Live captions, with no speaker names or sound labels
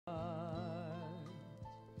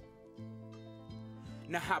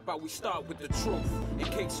Now how about we start with the truth? In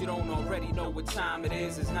case you don't already know what time it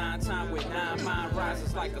is, it's 9 time with 9 mind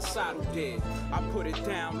rises like a saddle did. I put it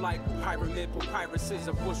down like pyramid papyruses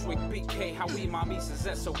of Bushwick BK, how we mommies is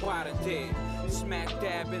that so wide did. Smack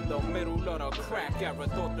dab in the middle of the crack era.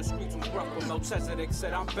 Thought the streets was rough, but Melchizedek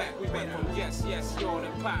said I'm back. We went from yes, yes, yawn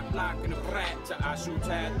and pop, lock and the brat to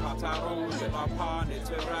Ashutad, Pataro, Papa,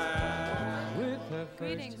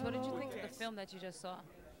 Greetings, what did you think of the film that you just saw?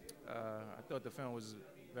 I thought the film was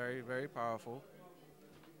very, very powerful.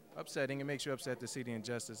 Upsetting. It makes you upset to see the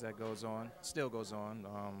injustice that goes on, still goes on,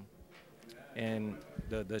 and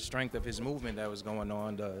the strength of his movement that was going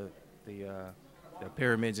on. The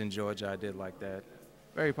pyramids in Georgia, I did like that.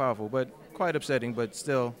 Very powerful, but quite upsetting, but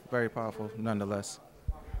still very powerful nonetheless.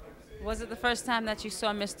 Was it the first time that you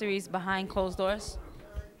saw Mysteries Behind Closed Doors?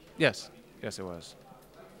 Yes, yes, it was.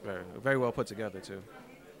 Very, very well put together too.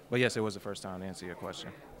 But yes, it was the first time to answer your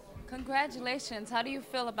question. Congratulations. How do you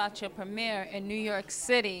feel about your premiere in New York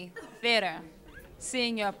City Theater,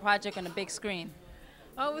 seeing your project on the big screen?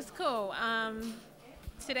 Oh, it was cool.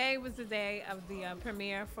 Today was the day of the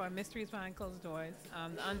premiere for Mysteries Behind Closed Doors,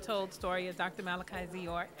 the untold story of Dr. Nyc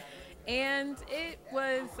Screening. And it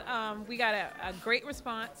was, we got a great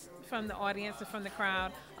response from the audience and from the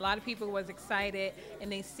crowd. A lot of people was excited, and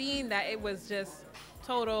they seen that it was just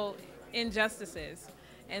total injustices.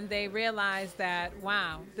 And they realized that,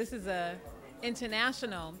 wow, this is a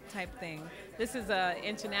international type thing. This is a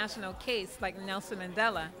international case like Nelson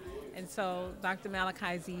Mandela. And so Dr.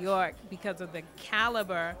 Nyc Screening, because of the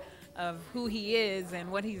caliber of who he is and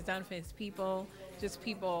what he's done for his people, just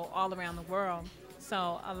people all around the world.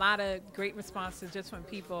 So a lot of great responses just from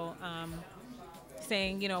people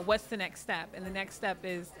saying, you know, what's the next step? And the next step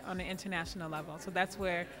is on an international level. So that's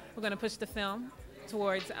where we're going to push the film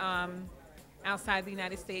towards outside the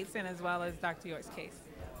United States and as well as Dr. York's case.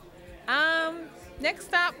 Next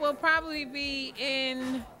stop will probably be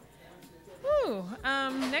in,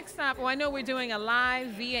 next stop, well, I know we're doing a live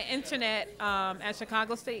via internet at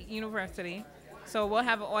Chicago State University. So we'll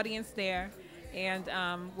have an audience there, and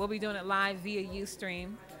we'll be doing it live via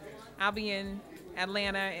Ustream. I'll be in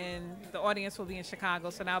Atlanta and the audience will be in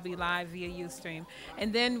Chicago, so that'll be live via Ustream.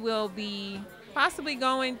 And then we'll be possibly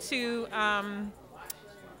going to,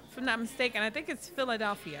 if I'm not mistaken, I think it's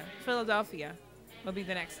Philadelphia. Philadelphia will be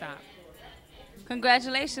the next stop.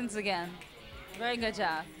 Congratulations again. Very good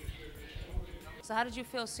job. So how did you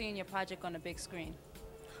feel seeing your project on the big screen?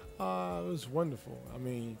 It was wonderful. I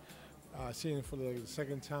mean, seeing it for the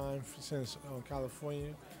second time since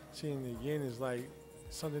California, seeing it again is like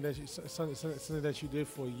something that you did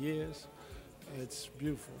for years. It's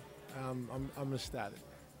beautiful. I'm ecstatic.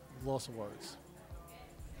 Lost of words.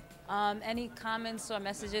 Any comments or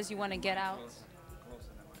messages you want to get out?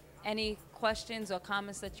 Any questions or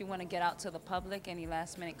comments that you want to get out to the public? Any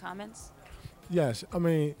last-minute comments? Yes, I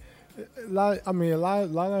mean, a lot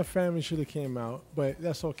of families should have came out, but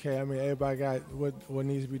that's okay. I mean, everybody got what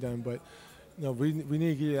needs to be done, but you know, we need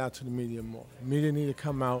to get it out to the media more. Media need to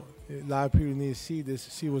come out. A lot of people need to see this,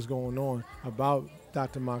 see what's going on about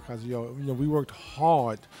Dr. Nyc Screening. You know, we worked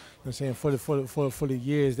hard, you know what I'm saying, for the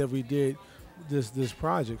years that we did this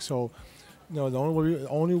project. So, you know, the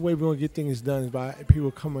only way we're gonna get things done is by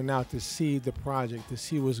people coming out to see the project, to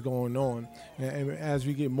see what's going on, and as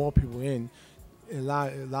we get more people in, a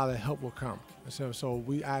lot of help will come. So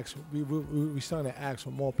we starting to ask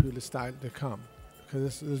for more people to come, because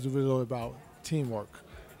this is really all about teamwork,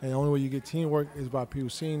 and the only way you get teamwork is by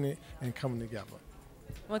people seeing it and coming together.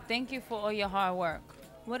 Well, thank you for all your hard work.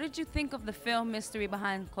 What did you think of the film Mystery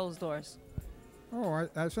Behind Closed Doors? Oh,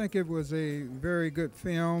 I think it was a very good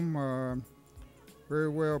film, very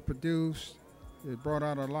well produced. It brought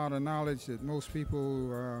out a lot of knowledge that most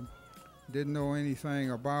people didn't know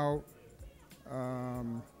anything about,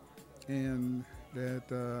 and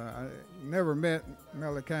that I never met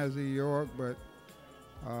Nyc Screening, but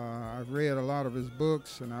I've read a lot of his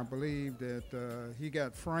books, and I believe that he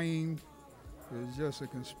got framed. It's just a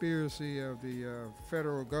conspiracy of the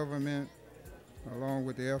federal government, along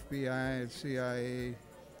with the FBI and CIA,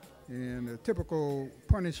 and the typical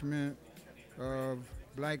punishment of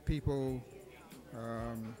black people,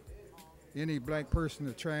 any black person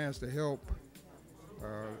that tries to help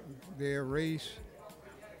their race.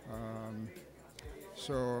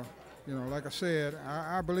 So, you know, like I said,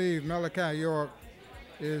 I believe Nyc Screening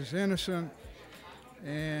is innocent,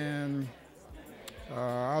 and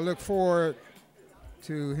I look forward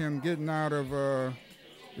to him getting out of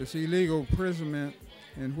this illegal imprisonment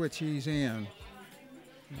in which he's in.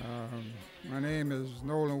 My name is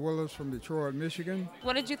Nolan Willis from Detroit, Michigan.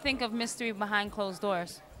 What did you think of Mystery Behind Closed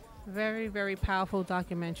Doors? Very, very powerful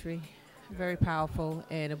documentary. very powerful,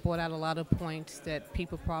 and it brought out a lot of points that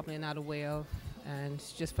people probably are not aware of, and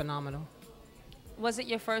it's just phenomenal. Was it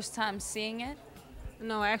your first time seeing it?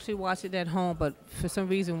 No, I actually watched it at home, but for some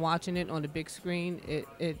reason watching it on the big screen,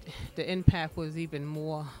 the impact was even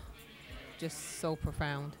more, just so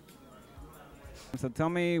profound. So tell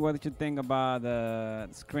me, what did you think about the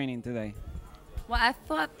screening today? Well, I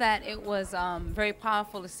thought that it was very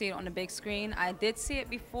powerful to see it on the big screen. I did see it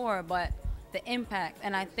before, but the impact,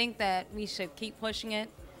 and I think that we should keep pushing it,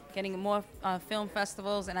 getting more film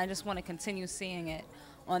festivals, and I just want to continue seeing it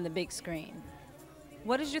on the big screen.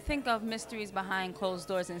 What did you think of Mysteries Behind Closed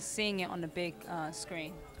Doors and seeing it on the big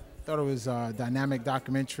screen? I thought it was a dynamic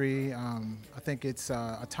documentary. I think it's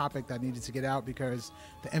a topic that needed to get out because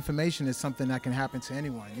the information is something that can happen to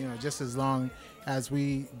anyone. You know, just as long as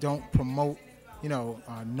we don't promote, you know,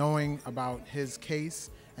 knowing about his case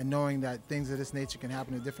and knowing that things of this nature can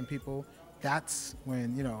happen to different people, that's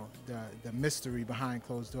when, you know, the mystery behind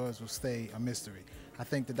closed doors will stay a mystery. I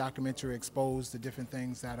think the documentary exposed the different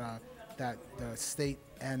things that the state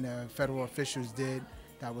and the federal officials did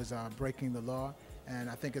that was breaking the law. And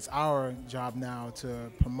I think it's our job now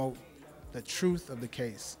to promote the truth of the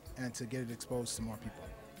case and to get it exposed to more people.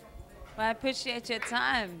 Well, I appreciate your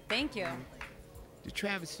time. Thank you. The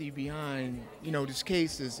travesty behind, you know, this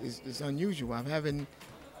case is unusual.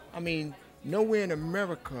 I mean, nowhere in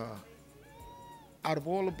America, out of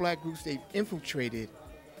all the black groups they've infiltrated,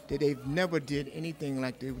 that they've never did anything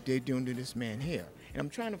like they're doing to this man here. And I'm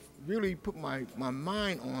trying to really put my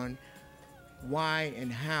mind on why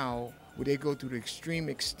and how would they go to the extreme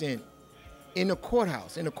extent in a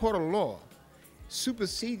courthouse, in a court of law,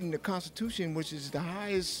 superseding the Constitution, which is the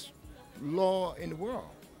highest law in the world,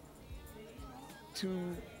 to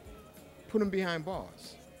put him behind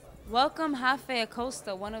bars. Welcome Hafe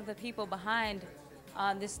Acosta, one of the people behind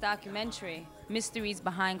this documentary, Mysteries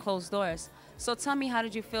Behind Closed Doors. So tell me, how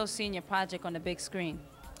did you feel seeing your project on the big screen?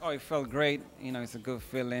 Oh, it felt great. You know, it's a good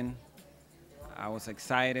feeling. I was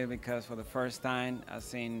excited because for the first time I've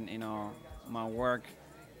seen, you know, my work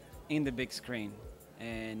in the big screen.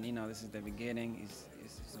 And, you know, this is the beginning.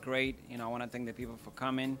 It's great. You know, I want to thank the people for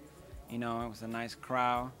coming. You know, it was a nice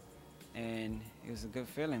crowd and it was a good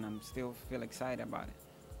feeling. I'm still feel excited about it.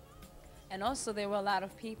 And also there were a lot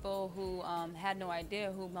of people who had no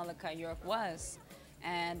idea who Malachi York was.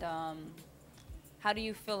 And how do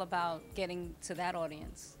you feel about getting to that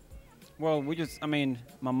audience? Well,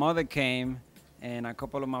 my mother came and a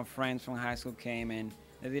couple of my friends from high school came and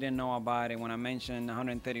they didn't know about it. When I mentioned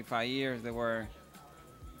 135 years,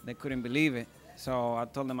 they couldn't believe it. So I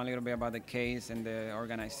told them a little bit about the case and the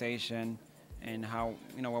organization and how,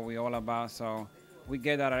 you know, what we're all about. So we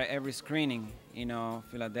get that at every screening, you know,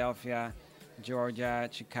 Philadelphia, Georgia,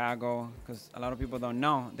 Chicago, because a lot of people don't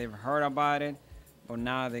know. They've heard about it, but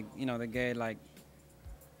now they get like,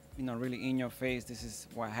 you know, really in your face. This is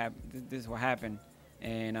what happened. This is what happened,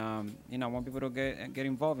 and you know, I want people to get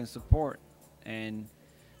involved and support, and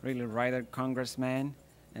really write a congressman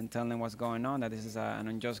and tell them what's going on. That this is an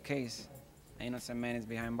unjust case. An innocent man is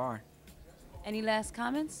behind bar. Any last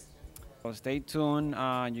comments? So stay tuned.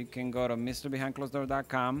 You can go to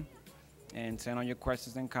MrBehindClosedDoors.com and send all your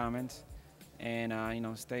questions and comments, and you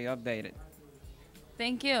know, stay updated.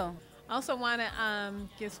 Thank you. Also want to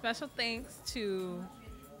give special thanks to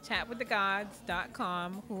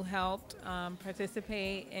chatwiththegods.com, who helped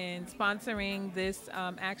participate in sponsoring this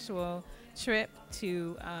actual trip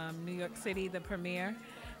to New York City, the premiere.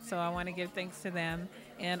 So I want to give thanks to them.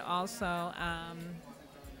 And also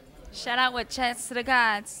shout out with Chats to the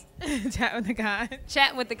Gods. Chat with the Gods.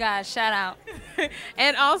 Chat with the Gods. Shout out.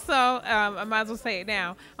 And also, I might as well say it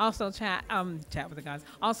now. Also, chat with the Gods.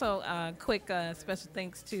 Also, quick special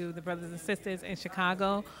thanks to the brothers and sisters in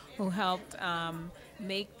Chicago who helped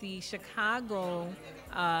make the Chicago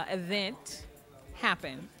event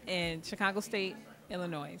happen in Chicago State,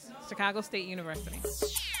 Illinois, Chicago State University.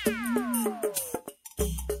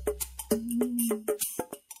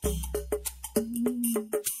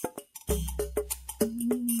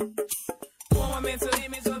 Mental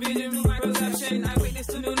image or vision